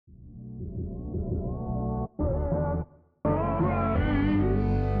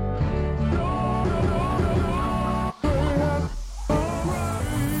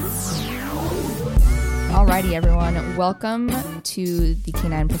Alrighty, everyone. Welcome to the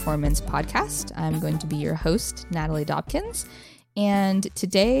Canine Performance Podcast. I'm going to be your host, Natalie Dobkins. And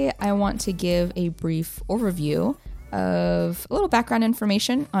today I want to give a brief overview of a little background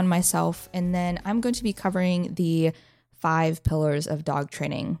information on myself. And then I'm going to be covering the 5 pillars of dog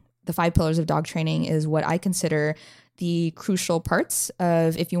training. The 5 pillars of dog training is what I consider the crucial parts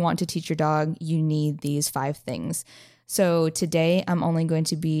of if you want to teach your dog, you need these 5 things. So today I'm only going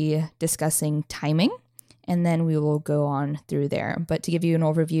to be discussing timing, and then we will go on through there. But to give you an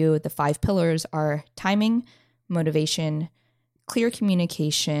overview, the 5 pillars are timing, motivation, clear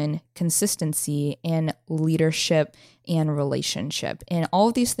communication, consistency, and leadership and relationship. And all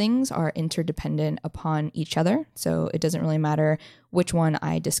of these things are interdependent upon each other, so it doesn't really matter which one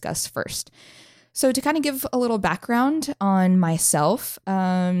I discuss first. So to kind of give a little background on myself,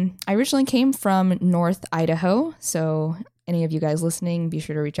 I originally came from North Idaho. So any of you guys listening, be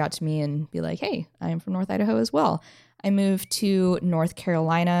sure to reach out to me and be like, hey, I'm from North Idaho as well. I moved to North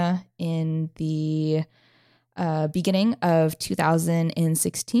Carolina in the beginning of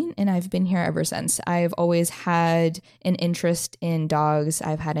 2016, and I've been here ever since. I've always had an interest in dogs.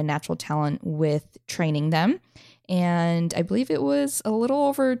 I've had a natural talent with training them. And I believe it was a little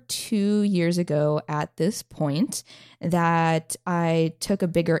over 2 years ago at this point that I took a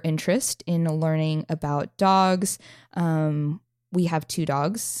bigger interest in learning about dogs. We have 2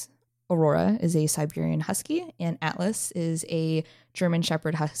 dogs. Aurora is a Siberian Husky, and Atlas is a German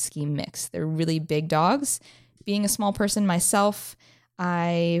Shepherd Husky mix. They're really big dogs. Being a small person myself,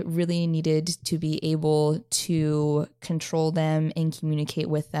 I really needed to be able to control them and communicate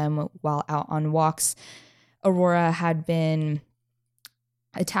with them while out on walks. Aurora had been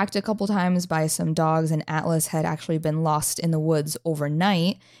attacked a couple times by some dogs, and Atlas had actually been lost in the woods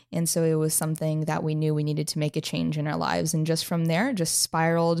overnight. And so it was something that we knew we needed to make a change in our lives. And just from there, just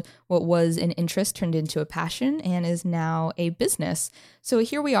spiraled. What was an interest turned into a passion and is now a business. So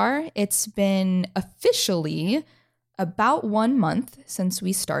here we are. It's been officially about 1 month since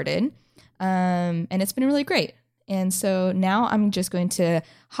we started, and it's been really great. And so now I'm just going to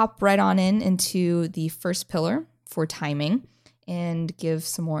hop right on into the first pillar for timing and give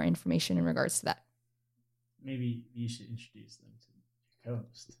some more information in regards to that. Maybe you should introduce them to your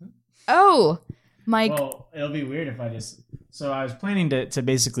co-host. Oh, Mike. Well, it'll be weird if I just... So I was planning to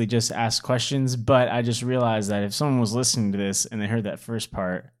basically just ask questions, but I just realized that if someone was listening to this and they heard that first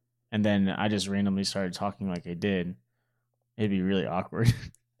part, and then I just randomly started talking like I did, it'd be really awkward.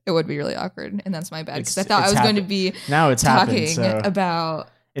 It would be really awkward, and that's my bad, because I thought I was going to be now it's talking happened, so about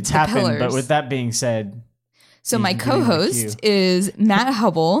it's the happened. pillars. But with that being said, so my co-host is Matt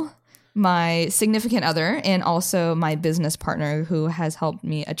Hubble, my significant other, and also my business partner, who has helped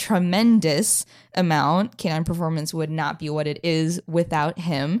me a tremendous amount. Canine Performance would not be what it is without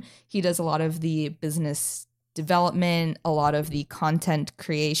him. He does a lot of the business development, a lot of the content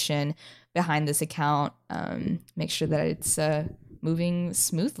creation behind this account, make sure that it's moving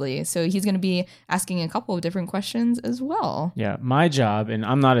smoothly. So he's going to be asking a couple of different questions as well. Yeah, my job, and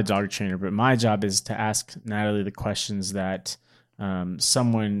I'm not a dog trainer, but my job is to ask Natalie the questions that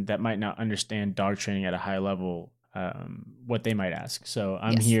someone that might not understand dog training at a high level, what they might ask. So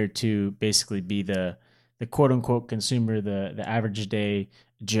I'm here to basically be the quote unquote consumer, the average day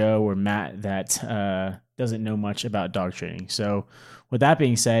Joe or Matt that doesn't know much about dog training. So with that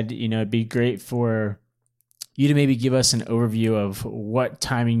being said, it'd be great for you to maybe give us an overview of what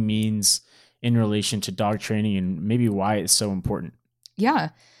timing means in relation to dog training and maybe why it's so important. Yeah,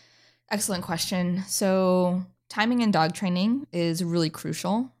 excellent question. So timing in dog training is really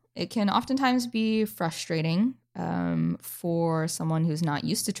crucial. It can oftentimes be frustrating for someone who's not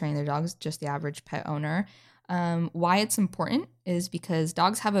used to training their dogs, just the average pet owner. Why it's important is because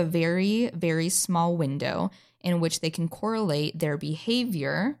dogs have a very, very small window in which they can correlate their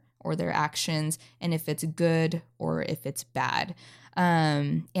behavior or their actions, and if it's good or if it's bad.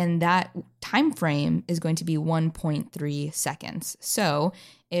 And that time frame is going to be 1.3 seconds. So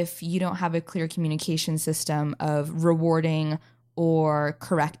if you don't have a clear communication system of rewarding or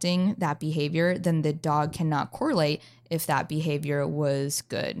correcting that behavior, then the dog cannot correlate if that behavior was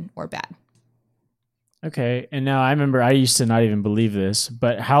good or bad. Okay, and now I remember I used to not even believe this,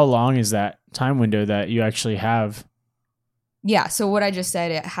 but how long is that time window that you actually have? Yeah, so what I just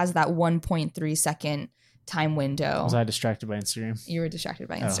said, it has that 1.3 second time window. Was I distracted by Instagram? You were distracted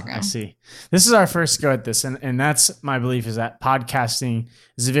by Instagram. I see. This is our first go at this, and that's my belief, is that podcasting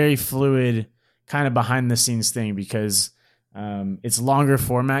is a very fluid kind of behind the scenes thing because it's longer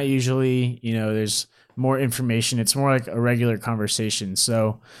format usually. There's more information. It's more like a regular conversation.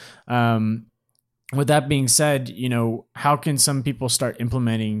 So with that being said, how can some people start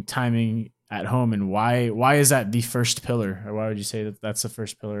implementing timing at home, and why is that the first pillar, or why would you say that that's the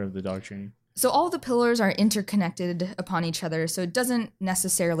first pillar of the dog training? So all the pillars are interconnected upon each other, so it doesn't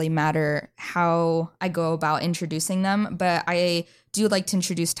necessarily matter how I go about introducing them, but I do like to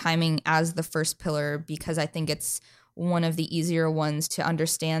introduce timing as the first pillar because I think it's one of the easier ones to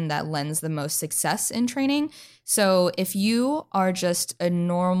understand that lends the most success in training. So if you are just a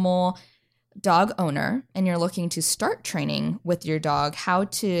normal dog owner and you're looking to start training with your dog, how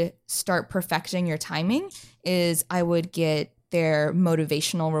to start perfecting your timing is I would get their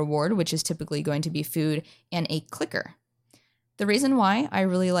motivational reward, which is typically going to be food, and a clicker. The reason why I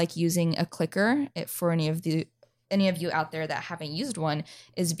really like using a clicker for any of you out there that haven't used one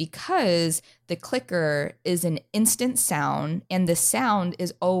is because the clicker is an instant sound and the sound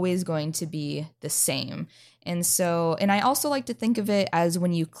is always going to be the same. And I also like to think of it as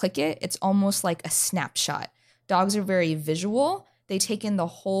when you click it, it's almost like a snapshot. Dogs are very visual. They take in the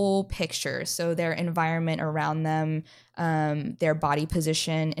whole picture. So their environment around them, their body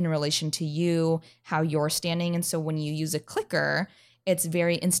position in relation to you, how you're standing. And so when you use a clicker, it's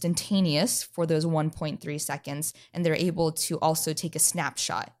very instantaneous for those 1.3 seconds. And they're able to also take a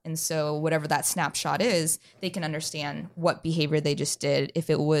snapshot. And so whatever that snapshot is, they can understand what behavior they just did, if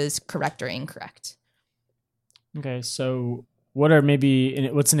it was correct or incorrect. Okay, so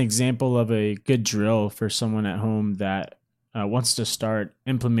what's an example of a good drill for someone at home that wants to start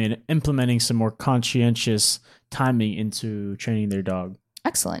implementing some more conscientious timing into training their dog?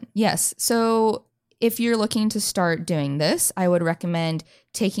 Excellent. Yes. So if you're looking to start doing this, I would recommend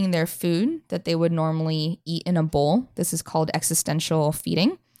taking their food that they would normally eat in a bowl. This is called existential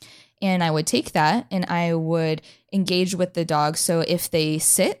feeding. And I would take that and I would engage with the dog. So if they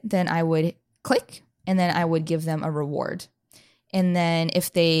sit, then I would click and then I would give them a reward. And then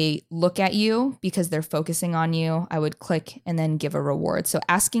if they look at you because they're focusing on you, I would click and then give a reward. So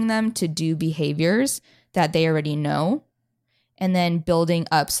asking them to do behaviors that they already know and then building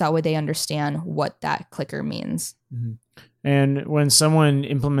up so that way they understand what that clicker means. Mm-hmm. And when someone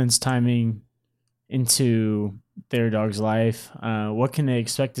implements timing into their dog's life, what can they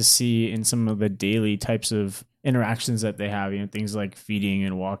expect to see in some of the daily types of interactions that they have? Things like feeding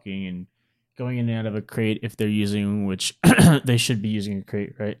and walking and going in and out of a crate if they're using, which they should be using a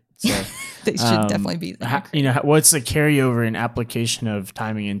crate, right? So they should definitely be. What's the carryover and application of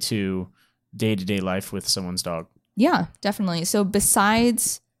timing into day-to-day life with someone's dog? Yeah, definitely. So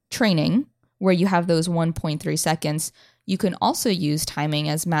besides training, where you have those 1.3 seconds, you can also use timing,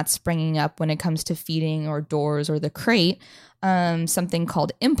 as Matt's bringing up, when it comes to feeding or doors or the crate, something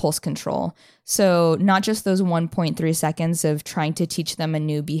called impulse control. So not just those 1.3 seconds of trying to teach them a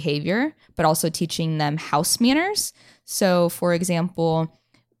new behavior, but also teaching them house manners. So for example,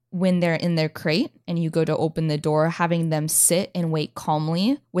 when they're in their crate and you go to open the door, having them sit and wait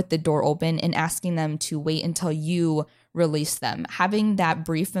calmly with the door open and asking them to wait until you release them. Having that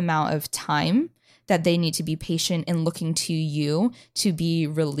brief amount of time that they need to be patient and looking to you to be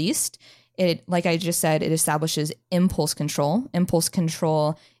released. It, like I just said, it establishes impulse control. Impulse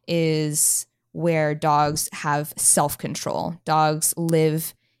control is where dogs have self-control. Dogs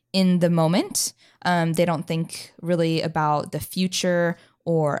live in the moment. They don't think really about the future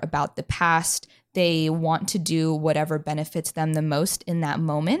or about the past. They want to do whatever benefits them the most in that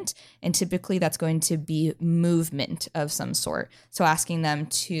moment. And typically that's going to be movement of some sort. So asking them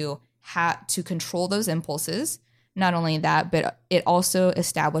to control those impulses. Not only that, but it also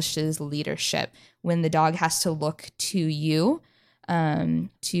establishes leadership when the dog has to look to you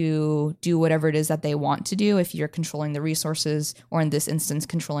to do whatever it is that they want to do. If you're controlling the resources, or in this instance,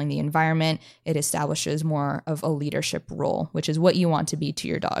 controlling the environment, it establishes more of a leadership role, which is what you want to be to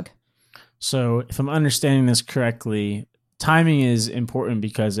your dog. So if I'm understanding this correctly, timing is important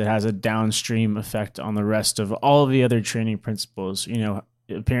because it has a downstream effect on the rest of all of the other training principles.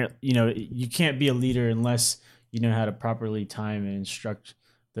 Apparently, you can't be a leader unless you know how to properly time and instruct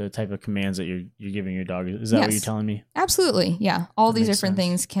the type of commands that you're giving your dog. Is that Yes. what you're telling me? Absolutely. Yeah. All That these makes different sense.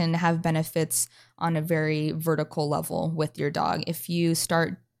 things can have benefits on a very vertical level with your dog. If you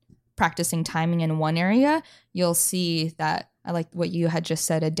start practicing timing in one area, you'll see that, I like what you had just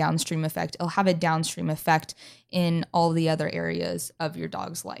said, a downstream effect. It'll have a downstream effect in all the other areas of your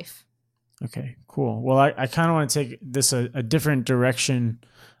dog's life. Okay, cool. Well, I kind of want to take this a different direction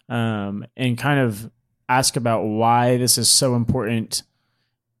and kind of ask about why this is so important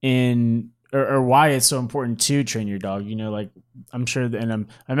or why it's so important to train your dog. I'm sure, and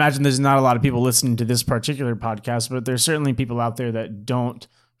I imagine there's not a lot of people listening to this particular podcast, but there's certainly people out there that don't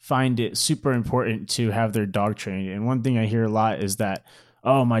find it super important to have their dog trained. And one thing I hear a lot is that,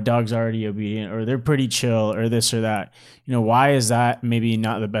 oh, my dog's already obedient, or they're pretty chill, or this or that. Why is that maybe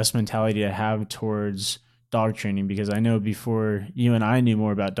not the best mentality to have towards dog training? Because I know before you and I knew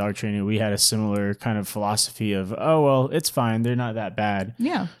more about dog training, we had a similar kind of philosophy of, oh, well, it's fine. They're not that bad.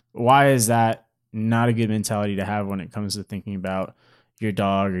 Yeah. Why is that not a good mentality to have when it comes to thinking about your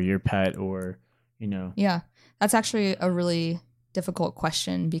dog or your pet or, Yeah, that's actually a really difficult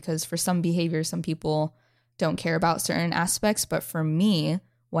question, because for some behaviors, some people don't care about certain aspects. But for me,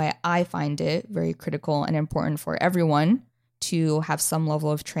 why I find it very critical and important for everyone to have some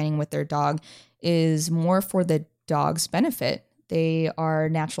level of training with their dog is more for the dog's benefit. They are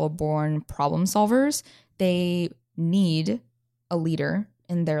natural born problem solvers. They need a leader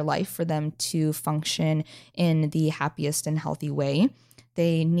in their life for them to function in the happiest and healthy way.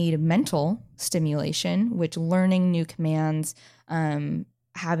 They need mental stimulation, which learning new commands,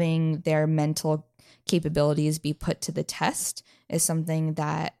 having their mental capabilities be put to the test is something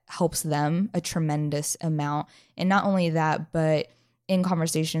that helps them a tremendous amount. And not only that, but in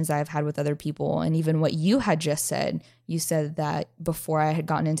conversations that I've had with other people, and even what you had just said, you said that before I had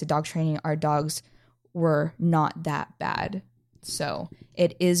gotten into dog training, our dogs were not that bad. So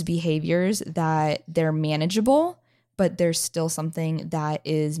it is behaviors that they're manageable, but there's still something that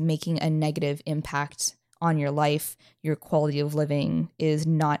is making a negative impact on your life. Your quality of living is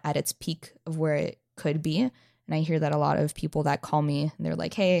not at its peak of where it could be. And I hear that a lot of people that call me and they're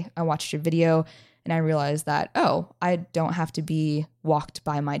like, hey, I watched your video and I realized that, oh, I don't have to be walked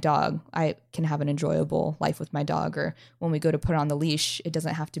by my dog. I can have an enjoyable life with my dog. Or when we go to put on the leash, it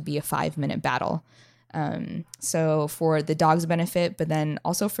doesn't have to be a 5-minute battle. So for the dog's benefit, but then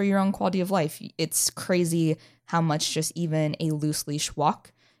also for your own quality of life, it's crazy how much just even a loose leash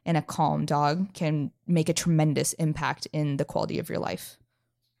walk and a calm dog can make a tremendous impact in the quality of your life.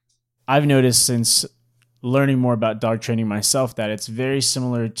 I've noticed since learning more about dog training myself that it's very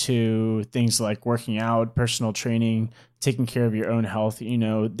similar to things like working out, personal training, taking care of your own health.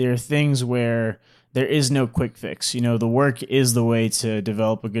 There are things where there is no quick fix. The work is the way to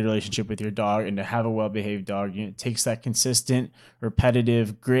develop a good relationship with your dog and to have a well-behaved dog. It takes that consistent,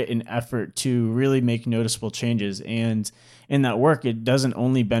 repetitive grit and effort to really make noticeable changes. And in that work, it doesn't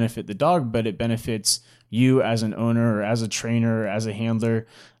only benefit the dog, but it benefits you as an owner or as a trainer or as a handler,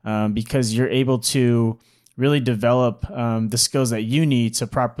 because you're able to really develop the skills that you need to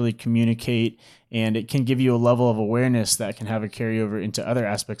properly communicate, and it can give you a level of awareness that can have a carryover into other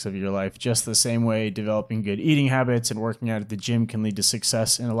aspects of your life, just the same way developing good eating habits and working out at the gym can lead to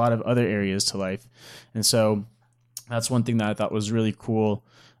success in a lot of other areas to life. And so that's one thing that I thought was really cool,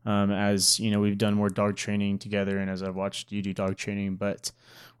 as we've done more dog training together and as I've watched you do dog training. But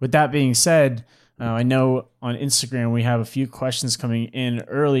with that being said, I know on Instagram we have a few questions coming in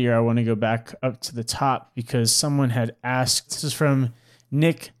earlier. I want to go back up to the top because someone had asked, this is from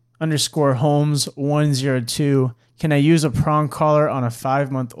Nick_Holmes102, can I use a prong collar on a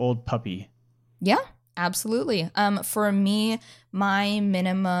 5-month-old puppy? Yeah, absolutely. For me, my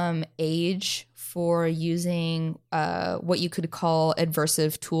minimum age for using what you could call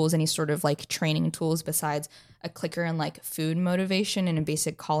adversive tools, any sort of like training tools besides a clicker and like food motivation and a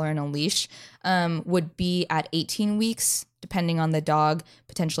basic collar and a leash, would be at 18 weeks, depending on the dog,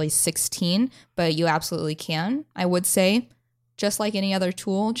 potentially 16, but you absolutely can. I would say, just like any other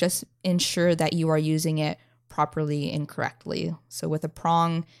tool, just ensure that you are using it properly and correctly. So with a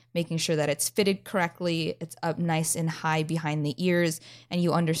prong, making sure that it's fitted correctly, it's up nice and high behind the ears, and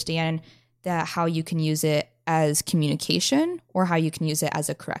you understand that how you can use it as communication or how you can use it as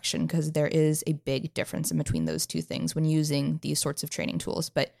a correction, because there is a big difference in between those two things when using these sorts of training tools.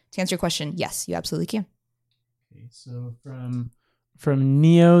 But to answer your question, yes, you absolutely can. Okay, so from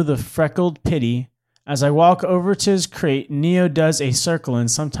Neo the Freckled Pity, as I walk over to his crate, Neo does a circle and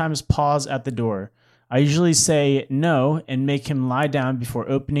sometimes paws at the door. I usually say no and make him lie down before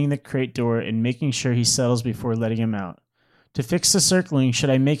opening the crate door and making sure he settles before letting him out. To fix the circling, should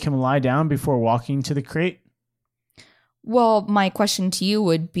I make him lie down before walking to the crate? Well, my question to you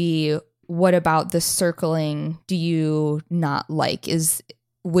would be, what about the circling do you not like?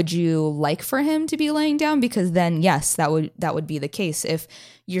 Would you like for him to be laying down? Because then, yes, that would be the case. If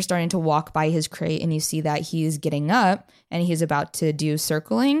you're starting to walk by his crate and you see that he's getting up and he's about to do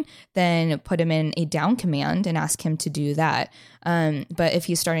circling, then put him in a down command and ask him to do that. But if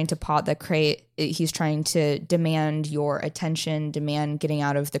he's starting to paw the crate, he's trying to demand your attention, demand getting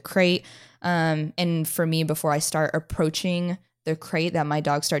out of the crate. And for me, before I start approaching the crate, that my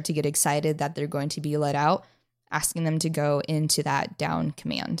dogs start to get excited that they're going to be let out, asking them to go into that down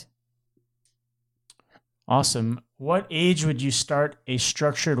command. Awesome. What age would you start a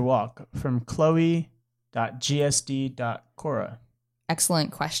structured walk? From Chloe.gsd.cora.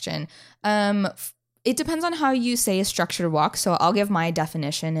 excellent question. It depends on how you say a structured walk. So I'll give my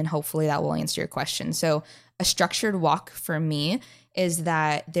definition and hopefully that will answer your question. So a structured walk for me is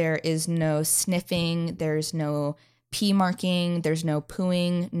that there is no sniffing, there's no pee marking, there's no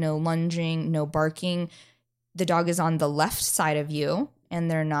pooing, no lunging, no barking. The dog is on the left side of you and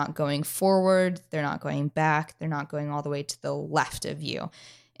they're not going forward, they're not going back, they're not going all the way to the left of you.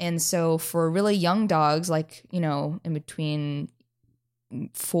 And so for really young dogs, like, you know, in between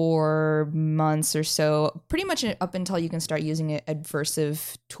 4 months or so, pretty much up until you can start using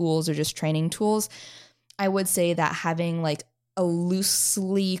aversive tools or just training tools, I would say that having like a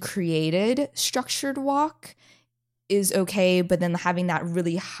loosely created structured walk is okay, but then having that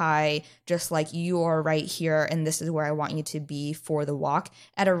really high, just like you are right here and this is where I want you to be for the walk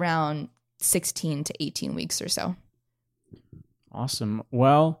at around 16 to 18 weeks or so. Awesome.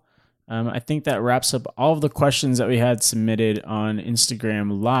 Well, I think that wraps up all of the questions that we had submitted on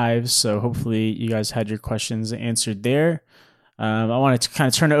Instagram Live. So hopefully you guys had your questions answered there. I wanted to kind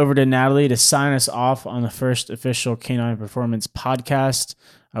of turn it over to Natalie to sign us off on the first official Canine Performance podcast.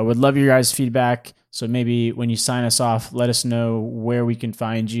 I would love your guys' feedback. So maybe when you sign us off, let us know where we can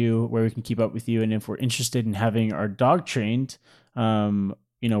find you, where we can keep up with you, and if we're interested in having our dog trained,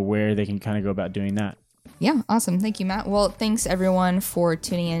 where they can kind of go about doing that. Yeah, awesome. Thank you, Matt. Well, thanks everyone for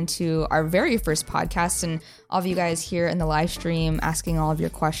tuning in to our very first podcast and all of you guys here in the live stream asking all of your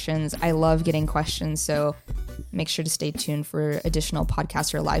questions. I love getting questions, so make sure to stay tuned for additional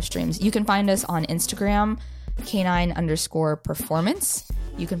podcasts or live streams. You can find us on Instagram, canine_performance.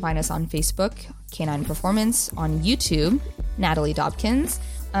 You can find us on Facebook, Canine Performance, on YouTube, Natalie Dobkins.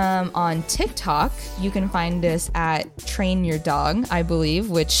 On TikTok, you can find us at Train Your Dog, I believe,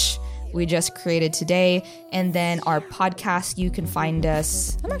 which we just created today. And then our podcast, you can find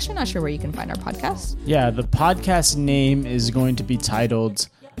us. I'm actually not sure where you can find our podcast. Yeah, the podcast name is going to be titled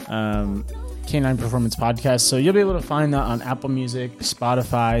Canine Performance Podcast. So you'll be able to find that on Apple Music,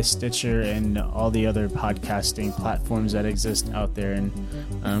 Spotify, Stitcher, and all the other podcasting platforms that exist out there. And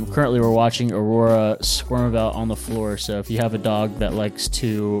currently we're watching Aurora squirm about on the floor. So if you have a dog that likes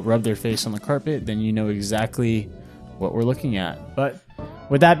to rub their face on the carpet, then you know exactly what we're looking at. But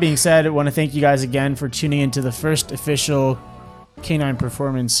with that being said, I want to thank you guys again for tuning into the first official Canine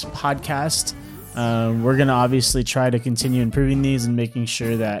Performance podcast. We're going to obviously try to continue improving these and making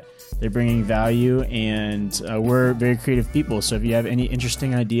sure that they're bringing value, and we're very creative people. So if you have any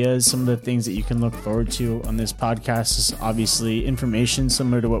interesting ideas, some of the things that you can look forward to on this podcast is obviously information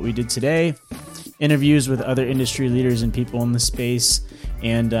similar to what we did today, interviews with other industry leaders and people in the space,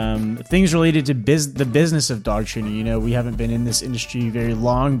 and things related to the business of dog training. You know, we haven't been in this industry very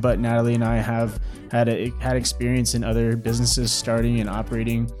long, but Natalie and I have had experience in other businesses, starting and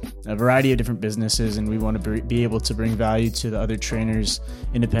operating a variety of different businesses, and we want to be able to bring value to the other trainers,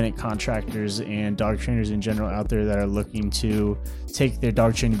 independent contractors, and dog trainers in general out there that are looking to take their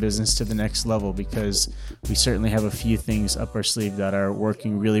dog training business to the next level, because we certainly have a few things up our sleeve that are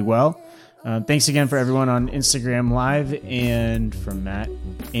working really well. Thanks again for everyone on Instagram Live, and from Matt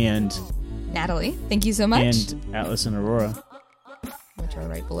and Natalie. Thank you so much. And Atlas and Aurora, which are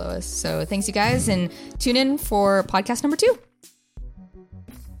right below us. So thanks you guys, and tune in for podcast number 2.